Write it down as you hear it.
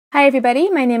Hi everybody,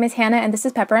 my name is Hannah and this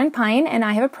is Pepper and Pine, and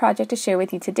I have a project to share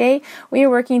with you today. We are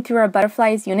working through our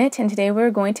butterflies unit, and today we're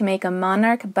going to make a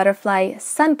Monarch butterfly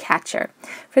suncatcher.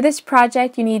 For this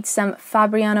project you need some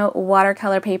Fabriano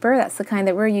watercolor paper. That's the kind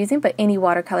that we're using, but any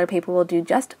watercolor paper will do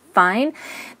just fine.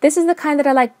 This is the kind that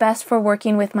I like best for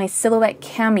working with my Silhouette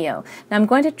Cameo. Now I'm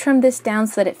going to trim this down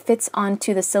so that it fits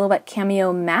onto the Silhouette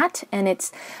Cameo mat, and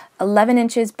it's 11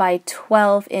 inches by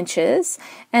 12 inches,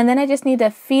 and then I just need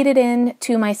to feed it in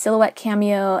to my Silhouette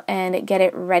Cameo and get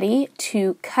it ready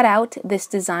to cut out this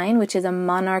design, which is a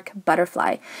Monarch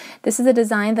butterfly. This is a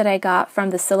design that I got from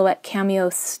the Silhouette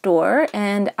Cameo store,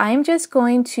 and I'm just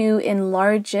going to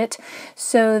enlarge it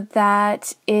so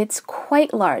that it's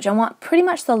quite large. I want pretty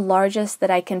much the largest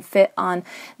that I can fit on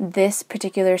this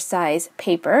particular size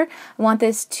paper. I want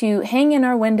this to hang in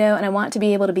our window, and I want it to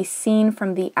be able to be seen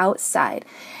from the outside.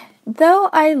 Though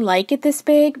I like it this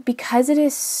big, because it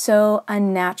is so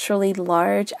unnaturally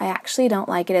large, I actually don't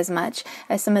like it as much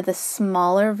as some of the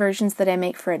smaller versions that I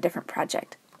make for a different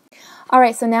project.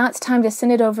 Alright, so now it's time to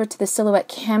send it over to the Silhouette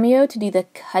Cameo to do the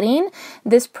cutting.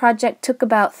 This project took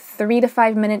about 3 to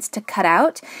 5 minutes to cut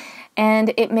out,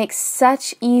 and it makes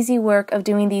such easy work of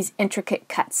doing these intricate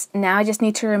cuts. Now I just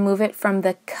need to remove it from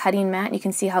the cutting mat. You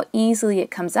can see how easily it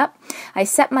comes up. I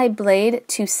set my blade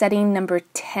to setting number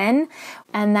 10,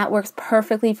 and that works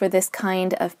perfectly for this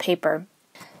kind of paper.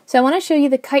 So I want to show you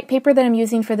the kite paper that I'm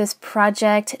using for this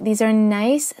project. These are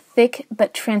nice, thick,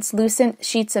 but translucent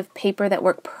sheets of paper that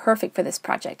work perfect for this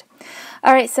project.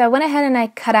 Alright, so I went ahead and I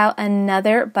cut out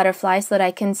another butterfly so that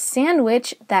I can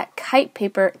sandwich that kite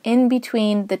paper in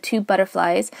between the two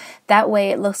butterflies. That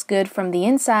way it looks good from the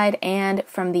inside and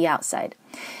from the outside.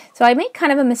 So I made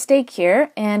kind of a mistake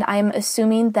here, and I'm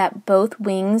assuming that both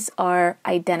wings are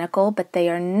identical, but they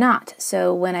are not.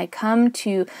 So when I come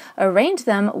to arrange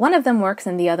them, one of them works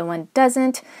and the other one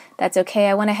doesn't. That's okay.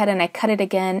 I went ahead and I cut it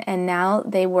again, and now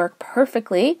they work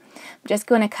perfectly. I'm just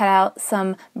going to cut out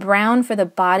some brown for the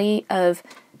body of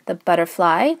the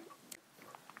butterfly.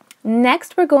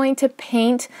 Next, we're going to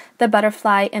paint the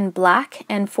butterfly in black,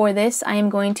 and for this I am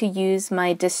going to use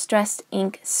my distressed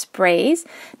ink sprays.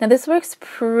 Now this works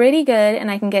pretty good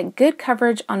and I can get good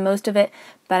coverage on most of it,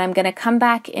 but I'm going to come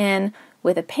back in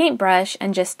with a paintbrush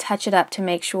and just touch it up to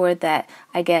make sure that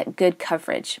I get good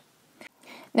coverage.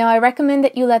 Now I recommend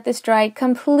that you let this dry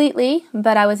completely,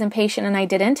 but I was impatient and I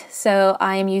didn't, so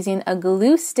I am using a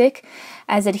glue stick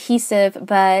as adhesive,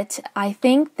 but I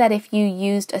think that if you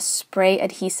used a spray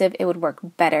adhesive it would work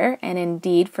better, and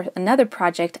indeed for another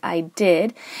project I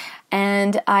did.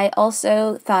 And I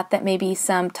also thought that maybe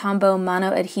some Tombow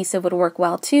mono adhesive would work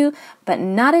well too, but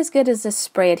not as good as the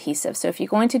spray adhesive. So if you're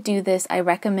going to do this, I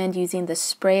recommend using the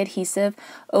spray adhesive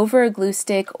over a glue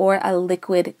stick or a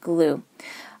liquid glue.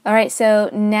 Alright, so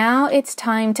now it's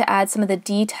time to add some of the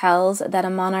details that a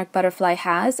Monarch butterfly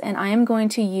has, and I am going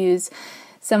to use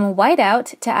some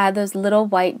whiteout to add those little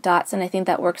white dots, and I think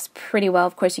that works pretty well.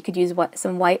 Of course, you could use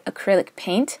some white acrylic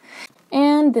paint.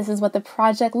 And this is what the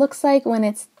project looks like when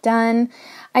it's done.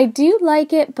 I do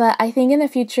like it, but I think in the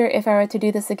future, if I were to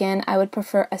do this again, I would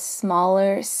prefer a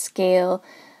smaller scale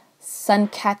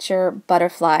Suncatcher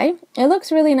butterfly. It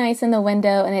looks really nice in the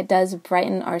window, and it does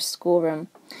brighten our schoolroom.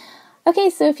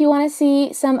 Okay, so if you want to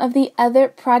see some of the other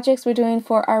projects we're doing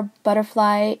for our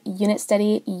butterfly unit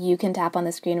study, you can tap on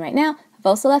the screen right now. I've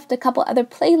also left a couple other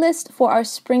playlists for our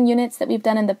spring units that we've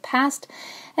done in the past.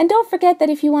 And don't forget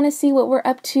that if you want to see what we're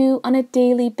up to on a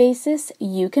daily basis,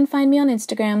 you can find me on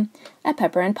Instagram at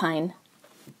Pepper and Pine.